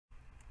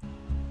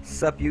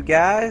What's up, you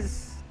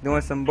guys?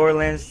 Doing some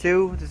Borderlands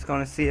 2. Just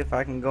gonna see if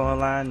I can go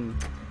online and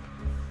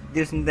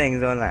do some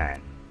things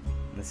online.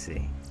 Let's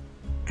see.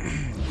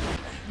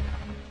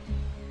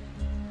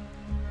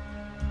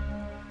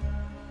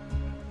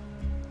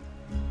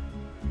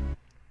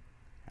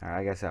 Alright,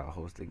 I guess I'll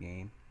host the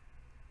game.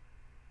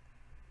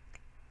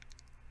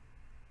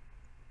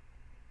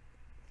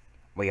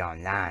 We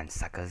online,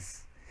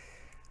 suckers.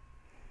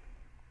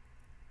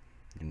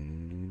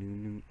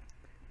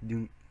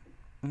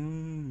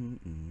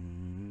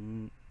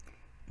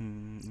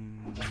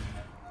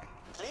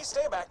 Please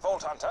stay back,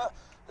 Vault Hunter.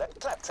 Let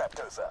Claptrap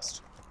go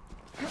first.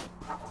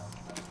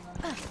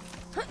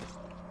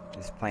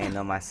 Just playing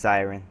on my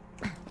siren.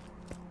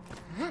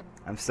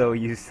 I'm so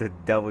used to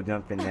double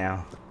jumping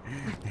now.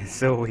 It's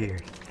so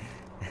weird.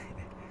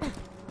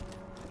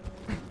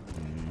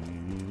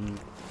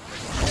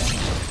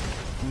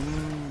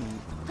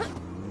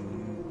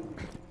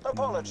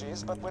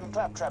 Apologies, but when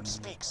Claptrap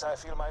speaks, I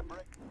feel my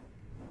brain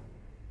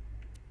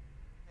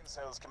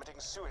cells committing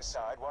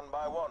suicide one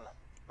by one.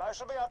 I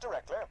shall be out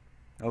directly.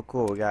 Oh,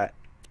 cool. We got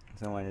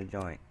someone to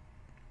join.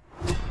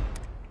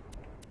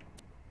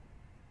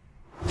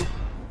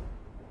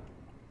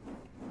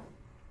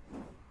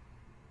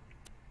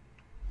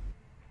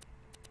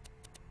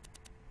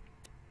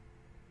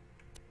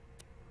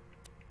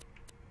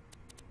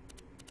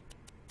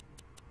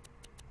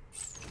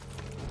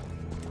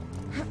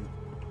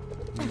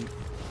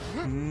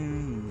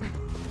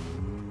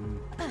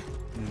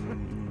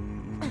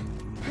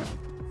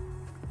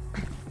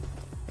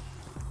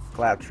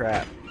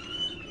 Claptrap.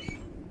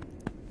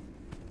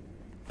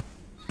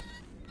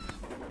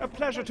 A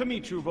pleasure to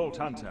meet you, Vault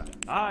Hunter.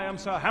 I am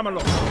Sir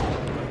Hammerlock.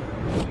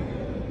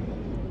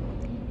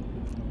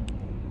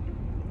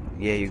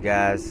 Yeah, you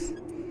guys.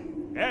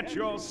 At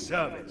your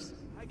service.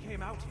 I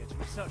came out here to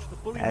research the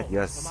bully At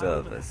your monsters for my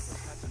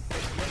service.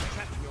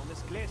 trapped me on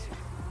this glacier.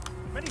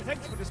 Many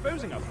thanks for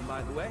disposing of them,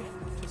 by the way.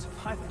 To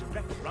survive a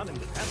direct run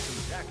into Captain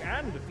Jack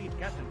and defeat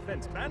Captain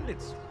Flint's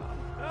bandits.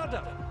 Unheard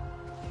of.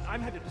 I'm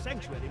headed to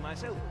Sanctuary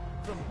myself.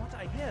 From what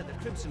I hear, the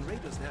Crimson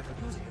Raiders there could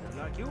use a hero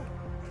like you.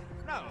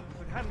 Now, you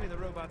could hand me the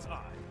robot's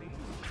eye,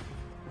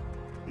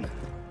 please.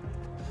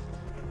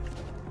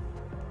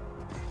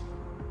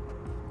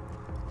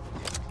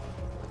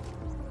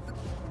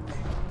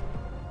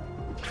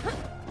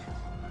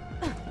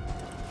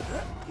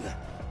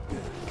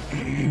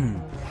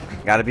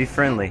 Gotta be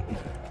friendly.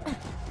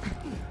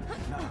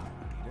 Now,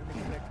 you don't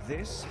neglect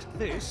this.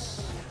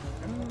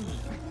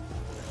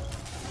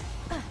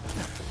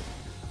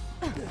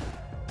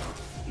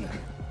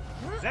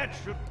 That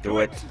should Do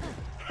it.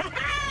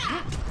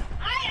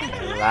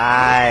 Live.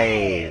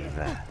 Live.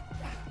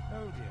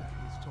 Oh dear,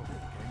 he's talking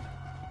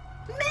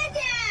again.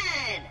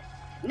 Megan!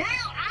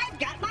 Now I've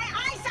got my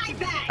eyesight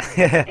back!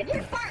 And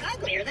you're far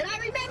uglier than I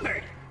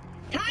remembered.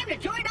 Time to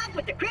join up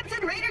with the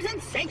Crimson Raiders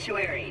in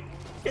Sanctuary.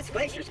 This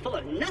glacier's full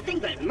of nothing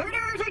but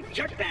murderers or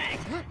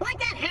jerkbags, like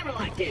that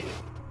Hammerlock dude.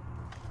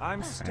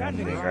 I'm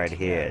standing right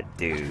here,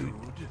 dude.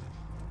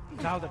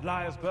 Now that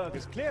Liarsburg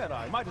is clear,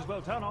 I might as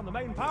well turn on the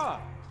main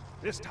power.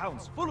 This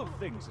town's full of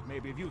things that may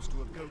be of use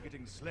to a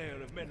go-getting slayer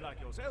of men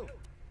like yourself.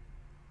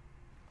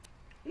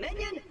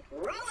 Minion,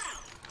 roll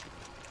out!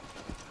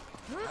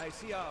 I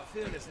see our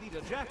fearless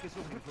leader Jack is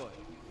looking for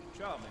you.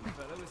 Charming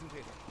fellow, isn't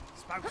he?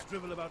 Spouts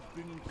drivel about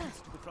bringing peace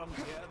to the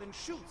frontier, then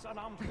shoots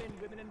unarmed men,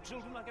 women, and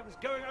children like it was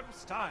going out of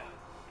style.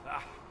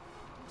 Ah,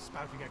 I'm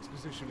spouting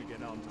exposition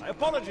again, aren't I?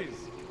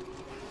 Apologies!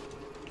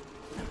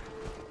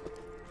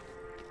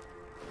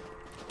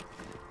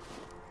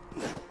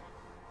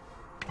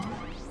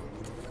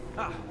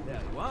 Ah, there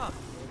you are.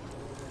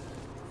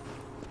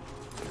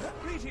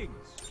 Greetings.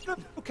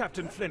 Oh,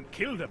 Captain Flint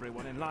killed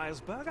everyone in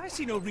Liarsburg. I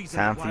see no reason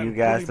Time why for you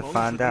guys to bully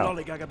find should out.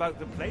 lollygag about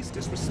the place,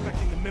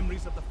 disrespecting the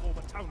memories of the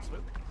former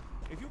townsfolk.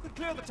 If you could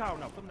clear the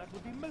town of them, that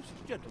would be most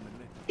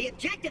gentlemanly. The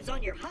objectives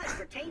on your HUD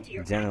pertain to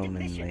your active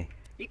Gentlemanly. mission.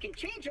 You can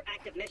change your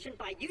active mission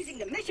by using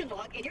the mission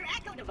log in your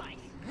Echo device.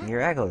 Your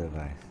Echo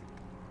device.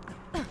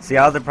 See,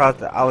 I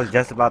was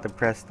just about to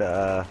press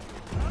the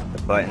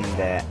button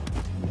that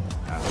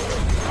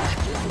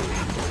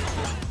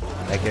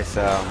I guess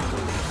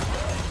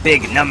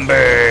big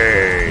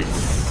numbers.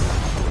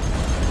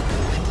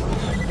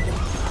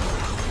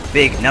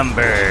 Big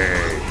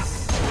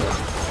numbers.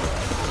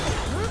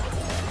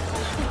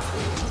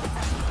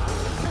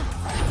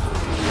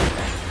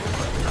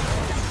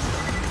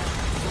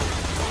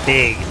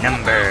 Big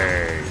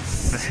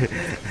numbers.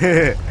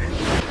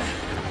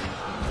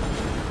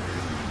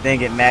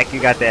 Dang it, Mac, you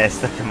got that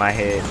stuck in my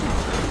head.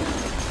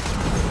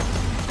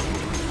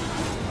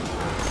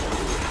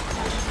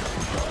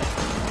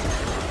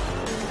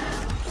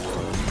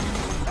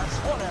 That's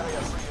one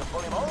area free of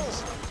bully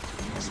moles.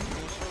 This would be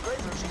an even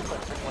greater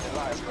achievement if anyone in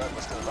Liarsburg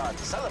was still alive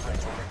to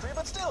celebrate your victory,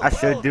 but still, I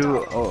should well do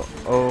done.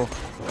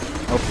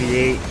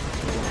 OP8.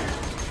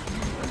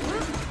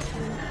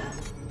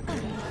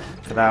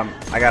 But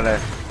I gotta.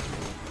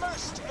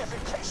 Most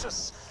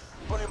efficacious.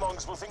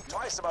 Bullymongs will think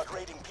twice about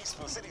raiding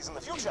peaceful cities in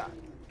the future.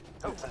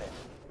 Hopefully.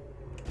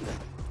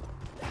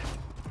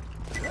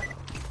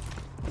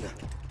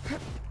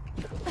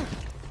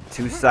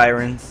 2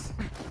 sirens.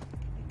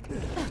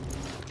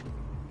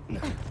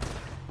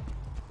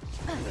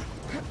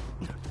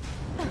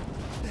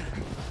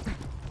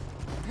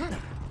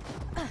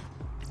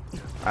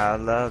 I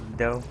love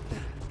dough.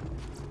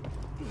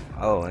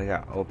 Oh, they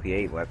got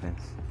OP8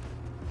 weapons.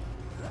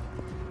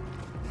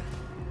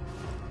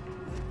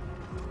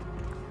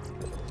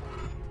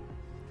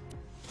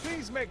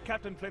 Please make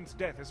Captain Flint's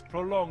death as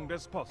prolonged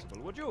as possible,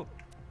 would you?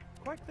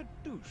 Quite the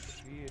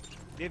douche.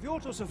 If you're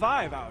to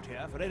survive out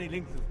here for any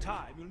length of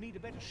time, you'll need a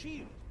better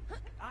shield.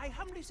 I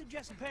humbly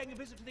suggest paying a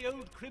visit to the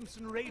old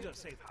Crimson Raider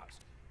safe house.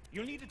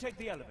 You'll need to take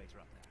the elevator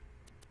up there.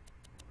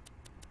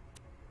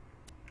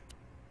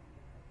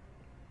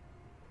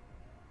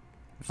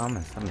 I'm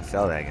gonna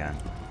sell that gun.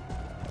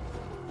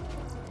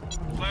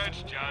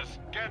 Let's just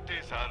get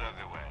this out of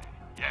the way.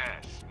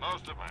 Yes,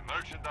 most of my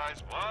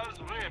merchandise was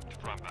ripped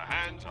from the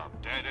hands of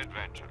dead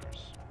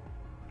adventurers.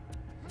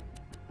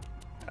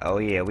 Oh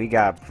yeah, we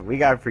got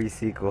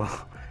pre-sequel.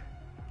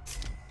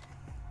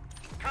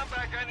 Come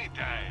back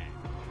anytime.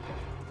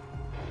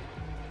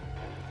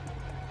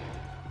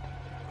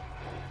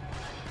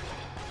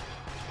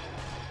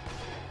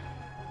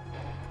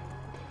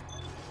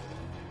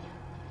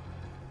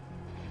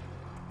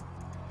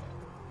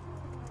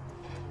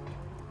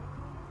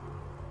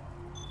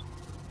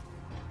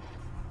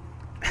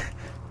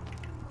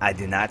 I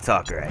do not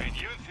talk right. When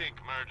you think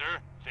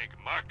murder, think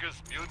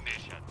Marcus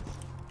Munitions.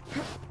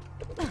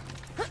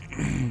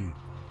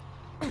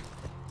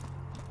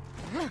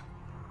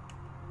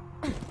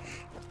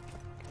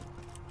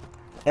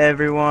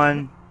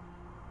 Everyone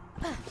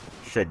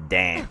should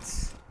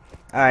dance.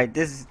 Alright,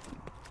 this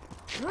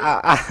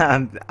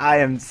I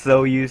am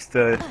so used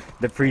to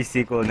the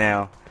pre-sequel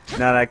now.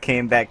 Now that I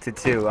came back to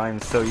 2, I am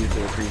so used to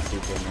the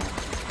pre-sequel now.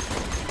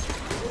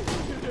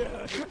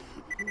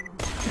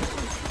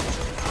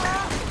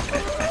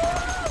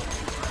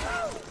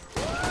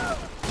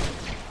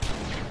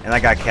 And I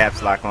got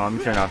caps lock on. Let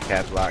me turn off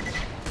caps lock.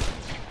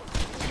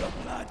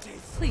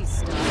 Please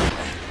stop.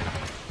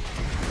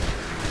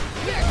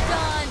 You're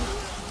done.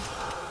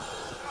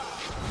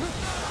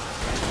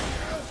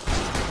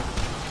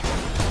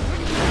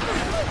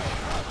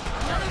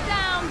 Another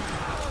down.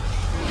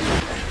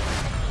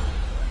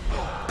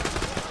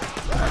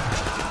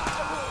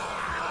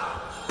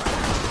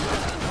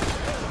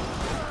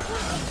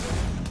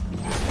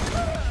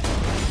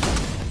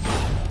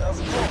 Of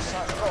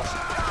course.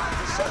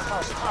 The safe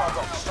house power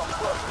box stopped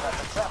working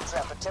after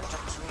Claptrap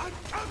attempted to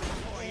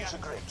eat to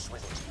grips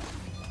with it.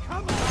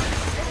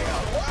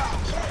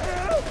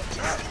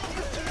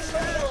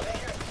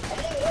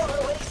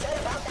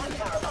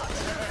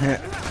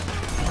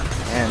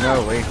 And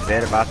no, what he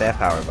said about that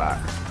power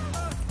box.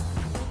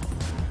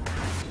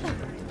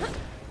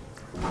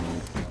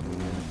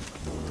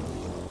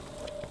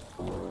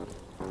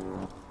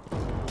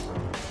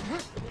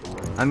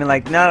 I mean,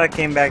 like, now that I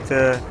came back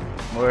to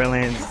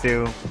Borderlands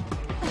 2,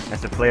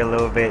 just to play a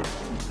little bit,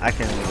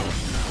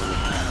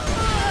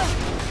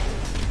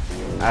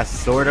 I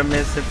sort of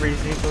missed the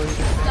pre-sequel.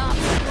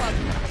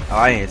 Oh,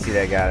 I didn't see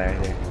that guy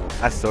right there.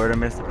 I sort of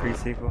missed the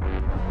pre-sequel.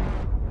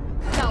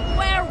 Now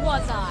where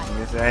was I?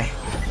 You say?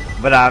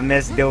 But I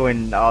miss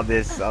doing all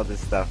this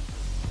stuff,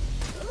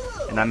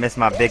 and I miss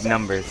my big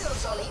numbers.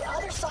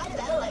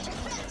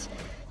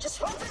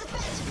 Just run for the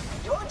fence.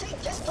 Your team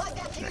just plug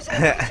that fuse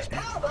in the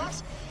power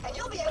box, and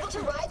you'll be able to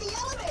ride the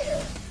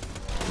elevator.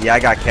 Yeah, I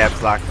got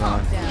caps locked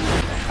on.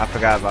 I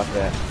forgot about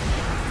that.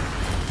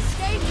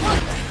 Stay put.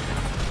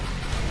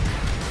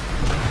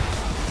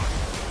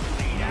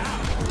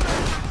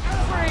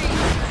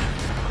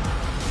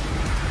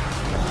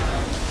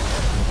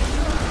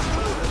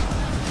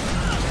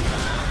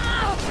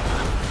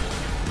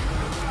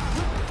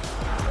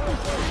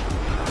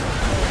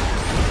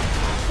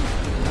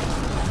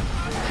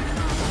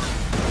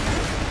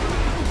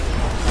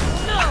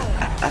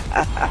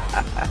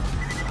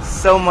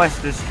 So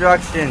much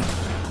destruction.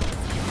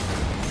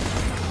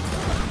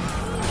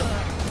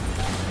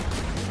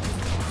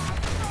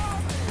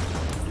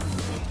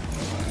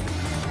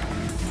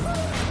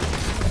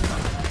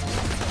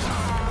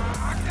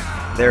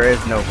 There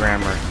is no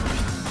grammar.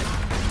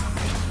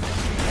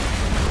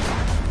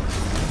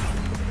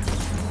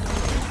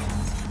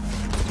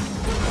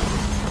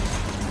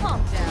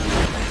 Calm down.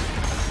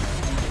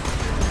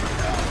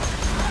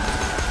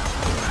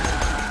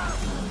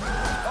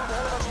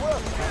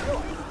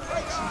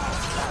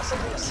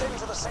 Simply ascend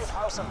to the safe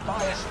house and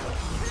buy a shield.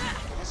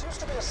 It used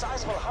to be a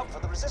sizable hub for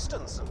the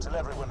resistance until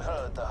everyone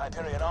heard the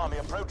Hyperion army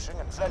approaching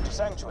and fled to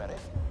Sanctuary.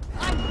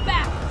 I'm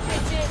back,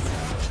 bitches.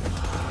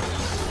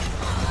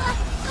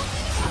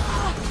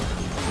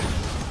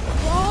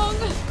 Wrong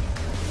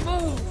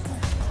move.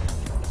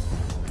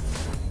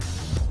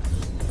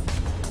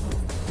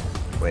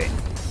 Wait.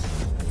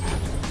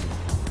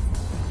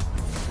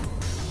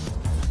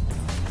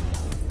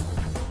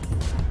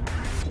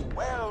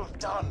 Well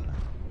done.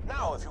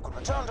 Now, if you could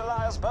return to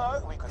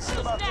Liarsburg, we could see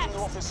about getting you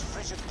off this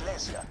frigid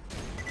glacier.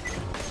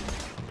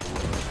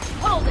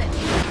 Hold it.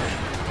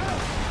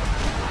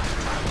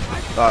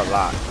 Got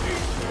locked.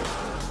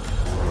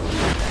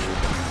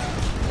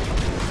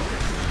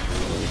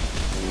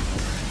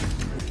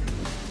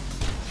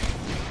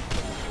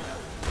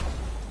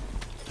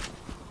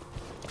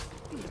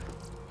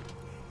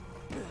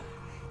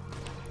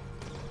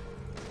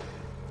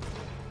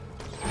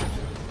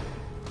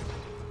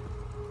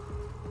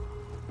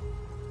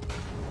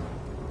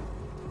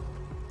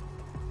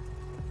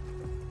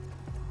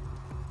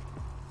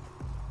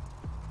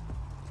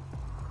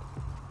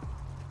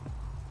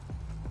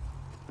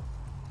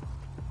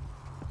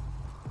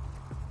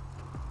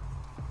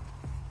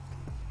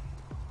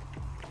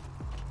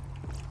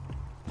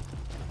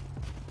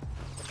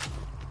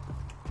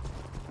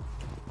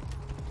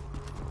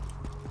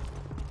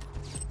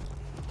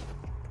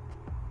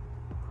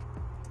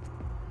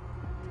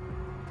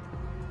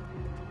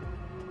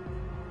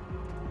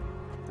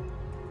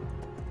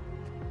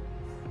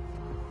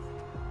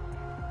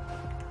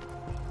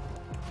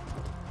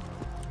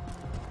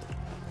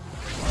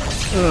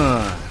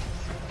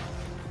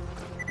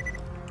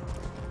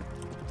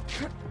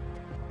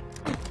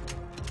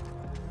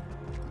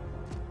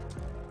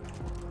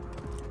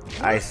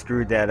 I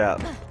screwed that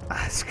up.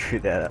 I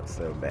screwed that up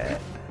so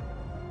bad.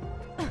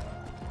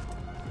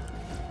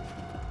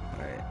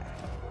 Alright.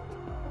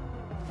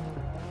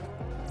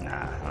 Nah,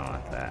 I don't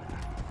want that.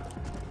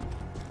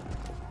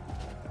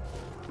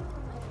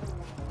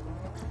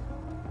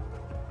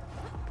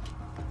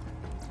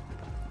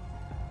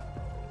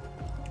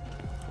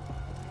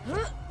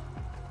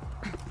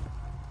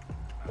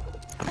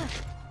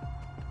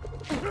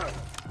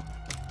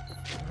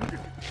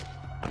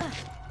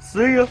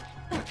 See ya.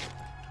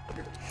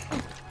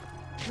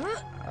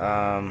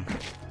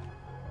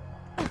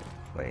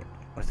 Wait,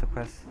 what's the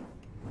quest?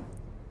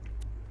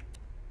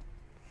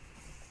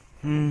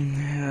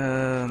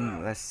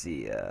 Let's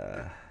see, Do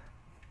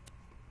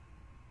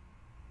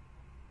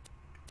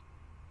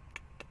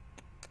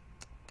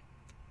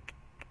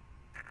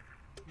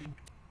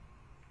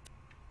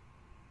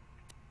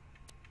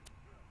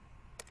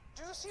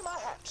you see my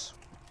hat?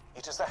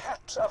 It is the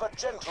hat of a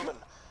gentleman,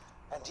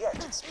 and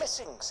yet it's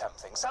missing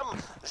something, some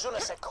je ne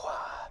sais quoi.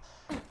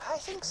 I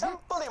think some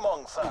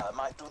bullymong fur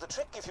might do the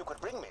trick if you could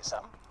bring me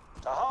some.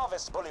 To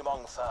harvest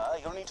bullymong fur,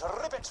 you'll need to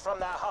rip it from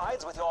their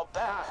hides with your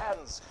bare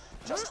hands.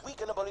 Just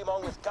weaken a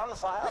bullymong with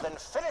gunfire, then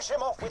finish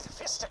him off with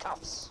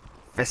fisticuffs.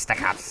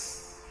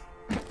 fisticuffs.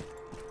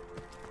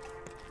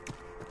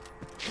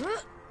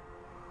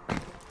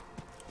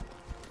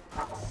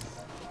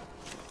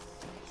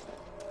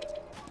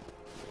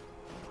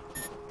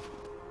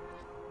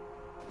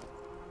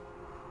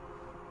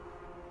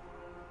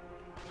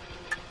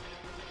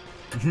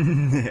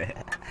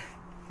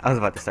 I was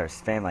about to start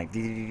spam like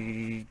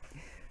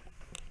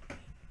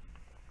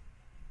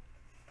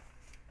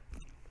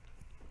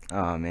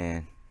oh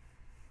man.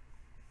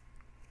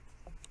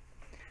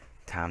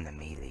 Time to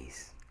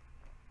melees.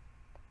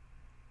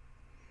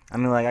 I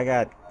mean, like, I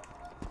got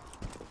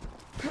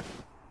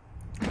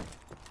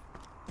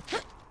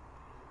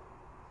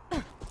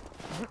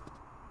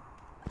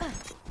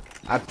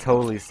I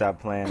totally stopped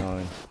playing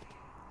on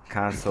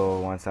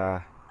console once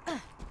I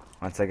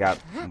got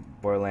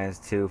Borderlands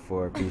 2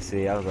 for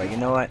PC. I was like, you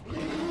know what?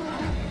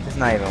 It's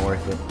not even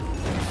worth it.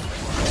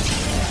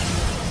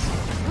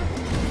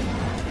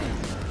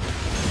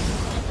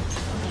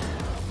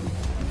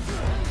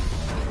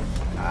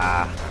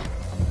 Ah.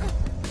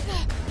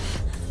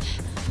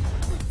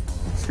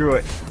 Screw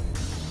it.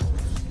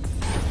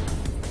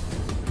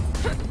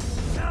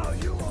 Now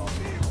you will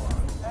be one.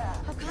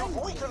 You've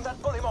weakened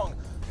that bullymong.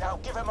 Now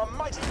give him a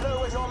mighty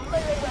blow with your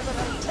melee weapon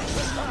and take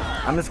his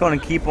fire. I'm just gonna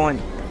keep on.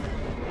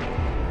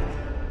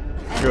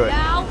 Screw it.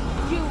 Now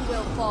you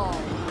will fall.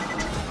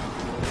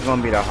 It's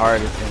gonna be the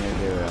hardest thing to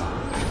do, though.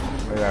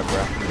 Where you at,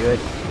 bro? You good?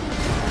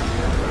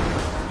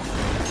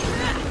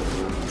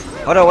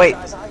 Oh no, wait.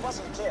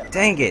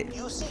 Dang it.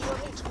 You see, you'll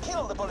need to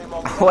kill the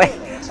bullymong. Wait.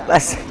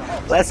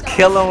 Let's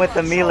kill him with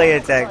the melee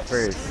attack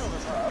first.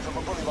 From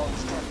a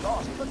bullymong's dead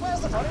body, but where's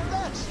the fun in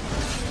that?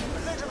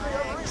 Blatantly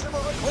unreasonable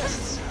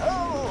requests.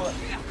 Oh!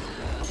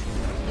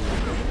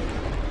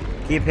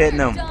 Keep hitting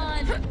him.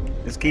 Done.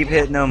 Just keep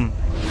hitting him.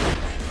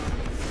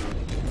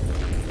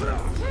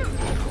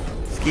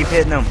 Just keep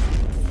hitting him.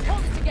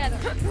 Hold it together.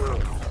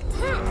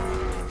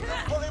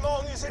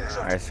 Bullymong is injured.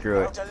 Alright, screw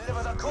it. Now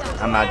deliver the coup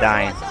de I'm not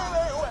dying.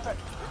 melee weapon.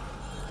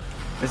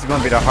 This is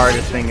gonna be the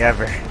hardest thing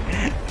ever.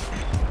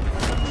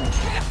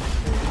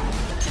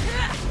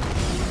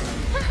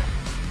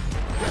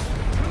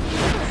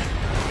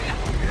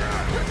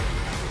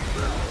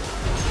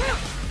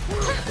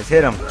 Just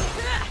hit him.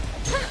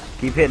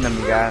 Keep hitting him,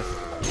 you guys.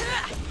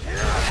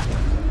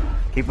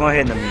 Keep on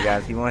hitting him, you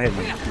guys. Keep on hitting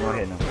him. Keep on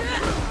hitting him.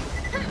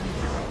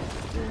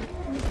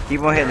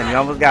 Keep on hitting him. You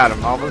almost got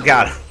him. Almost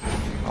got him.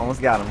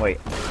 Almost got him. Wait.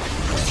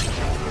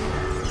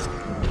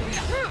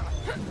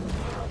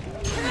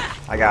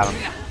 I got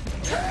him.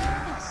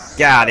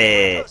 Got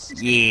it.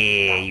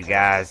 Yeah, you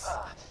guys.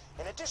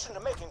 In addition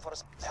to making for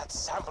us, that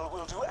sample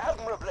will do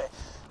admirably.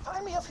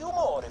 Find me a few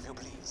more, if you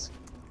please.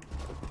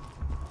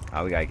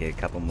 Oh, we gotta get a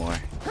couple more.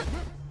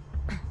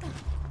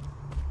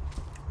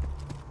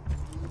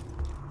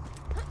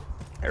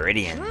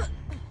 Iridium.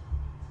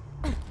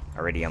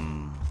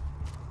 Iridium.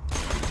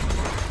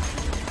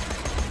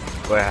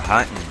 We're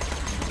hunting.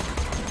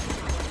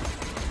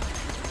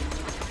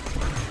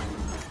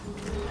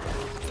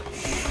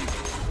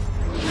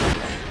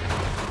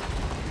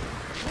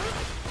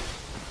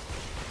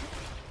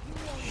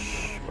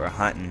 We're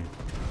hunting.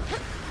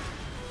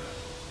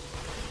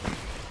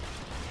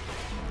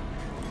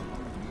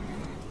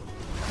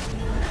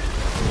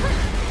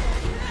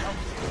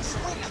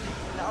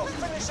 Now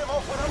finish him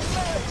off with a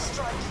melee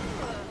strike.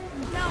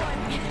 Now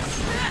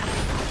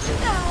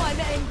I'm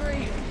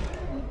angry.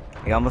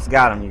 We almost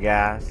got him, you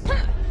guys.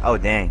 Oh,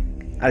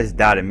 dang. I just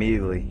died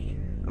immediately.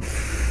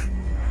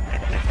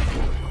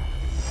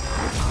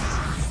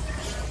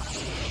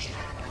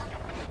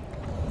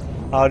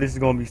 Oh, this is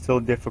gonna be so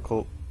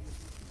difficult.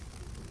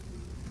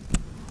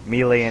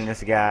 Meleeing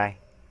this guy.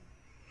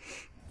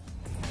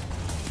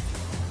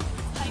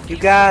 You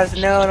guys,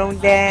 no,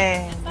 don't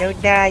die.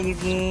 Don't die,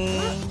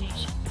 Eugene.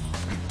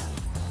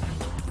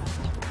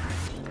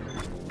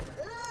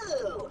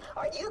 Ooh,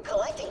 are you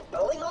collecting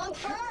bullymong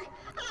fur?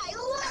 I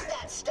love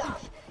that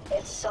stuff.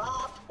 It's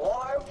soft,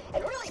 warm,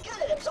 and really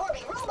good at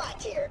absorbing robot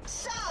tear.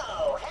 So,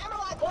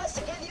 Hammerlock wants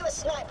to give you a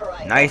sniper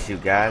rifle. Nice, you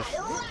guys.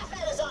 I laugh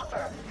at his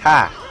offer.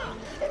 Ha!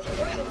 If you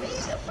bring me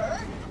the fur,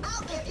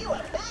 I'll give you a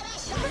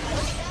badass shotgun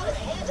right now in the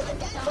hands of a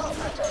dead vault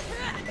hunter.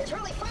 It's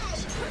really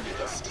fresh. You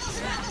can still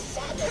smell the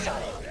sadness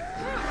on it.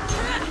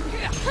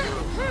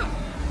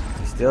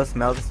 You still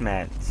smell the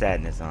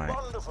sadness on it.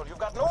 Wonderful. You've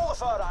gotten all the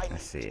fur I need.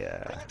 Let's see, Bring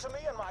it to me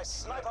and my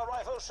sniper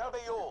rifle shall be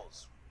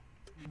yours.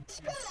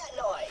 Screw that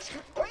noise.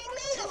 Bring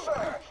me the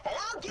fur, and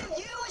I'll give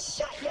you a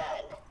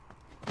shotgun.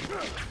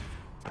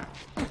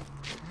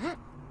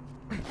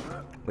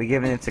 we're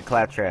giving it to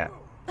Claptrap.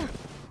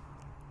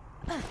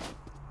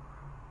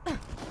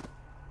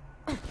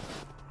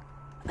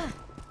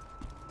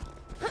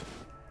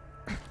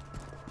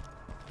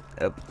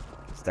 Oh,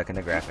 stuck in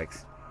the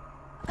graphics.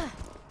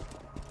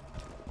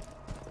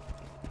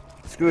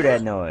 Screw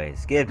that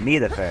noise. Give me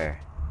the fur.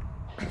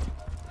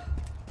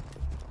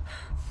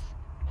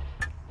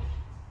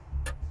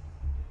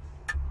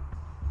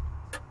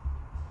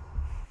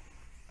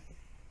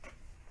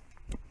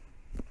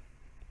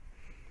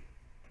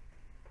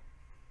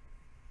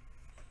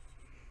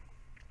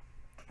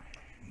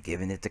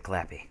 Giving it to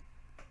Clappy.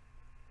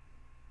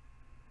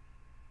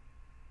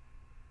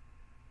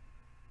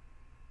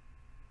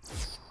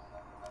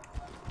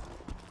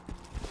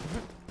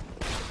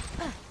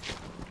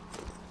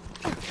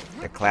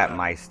 The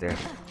Clapmeister.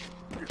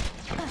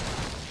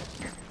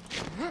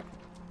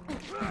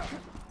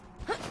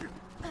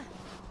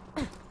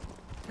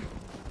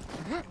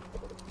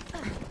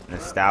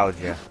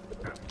 Nostalgia.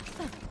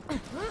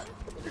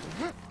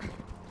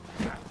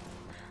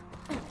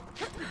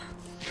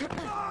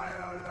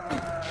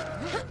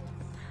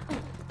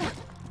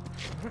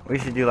 We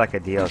should do like a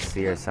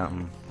DLC or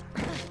something.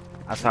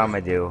 That's what I'm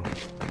gonna do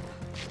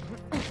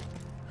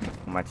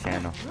on my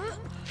channel.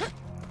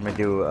 I'm gonna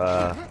do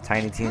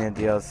Tiny Tina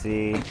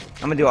DLC.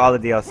 I'm gonna do all the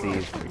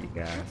DLCs for you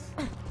guys.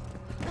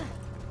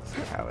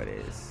 See how it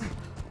is.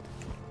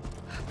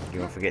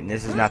 Keep on forgetting.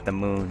 This is not the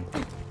moon.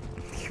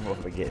 Keep on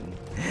forgetting.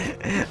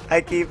 I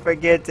keep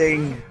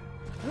forgetting.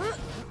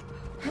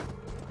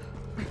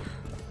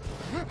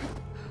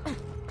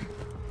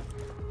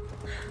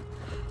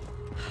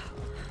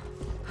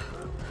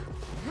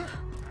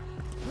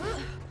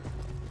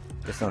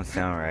 This don't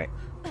sound right.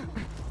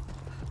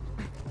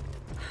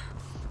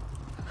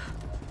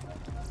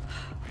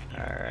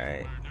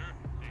 Alright.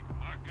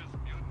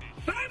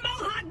 Fur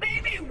Mohawk,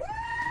 baby!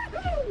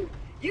 Woo-hoo!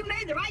 You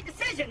made the right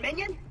decision,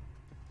 minion.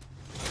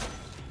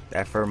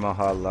 That fur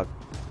mohawk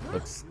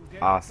looks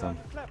awesome.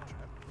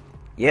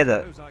 Yeah,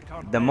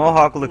 the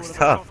mohawk looks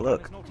tough.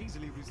 Look.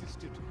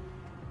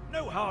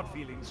 No hard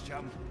feelings,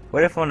 chum.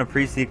 What if on the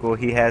pre-sequel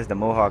he has the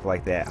mohawk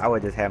like that? I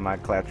would just have my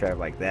Claptrap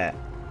like that.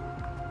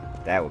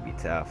 That would be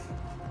tough.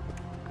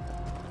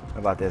 What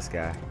about this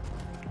guy?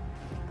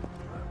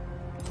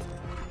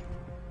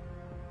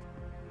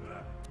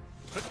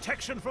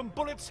 Protection from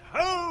bullets,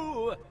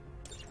 ho!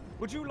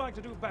 Would you like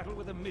to do battle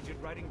with a midget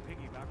riding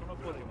piggyback on a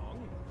bullymong?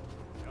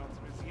 The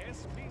answer is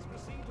yes. Please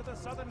proceed to the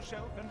southern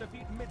shelf and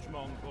defeat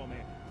Midgemong for me.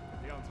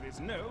 The answer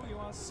is no. You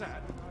are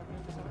sad.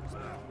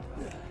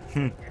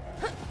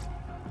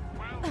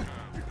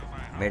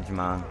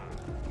 Midgemong.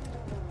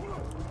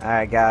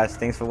 Alright guys,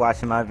 thanks for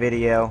watching my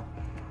video.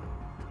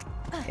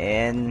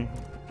 And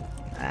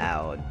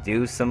I'll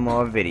do some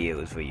more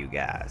videos for you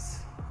guys.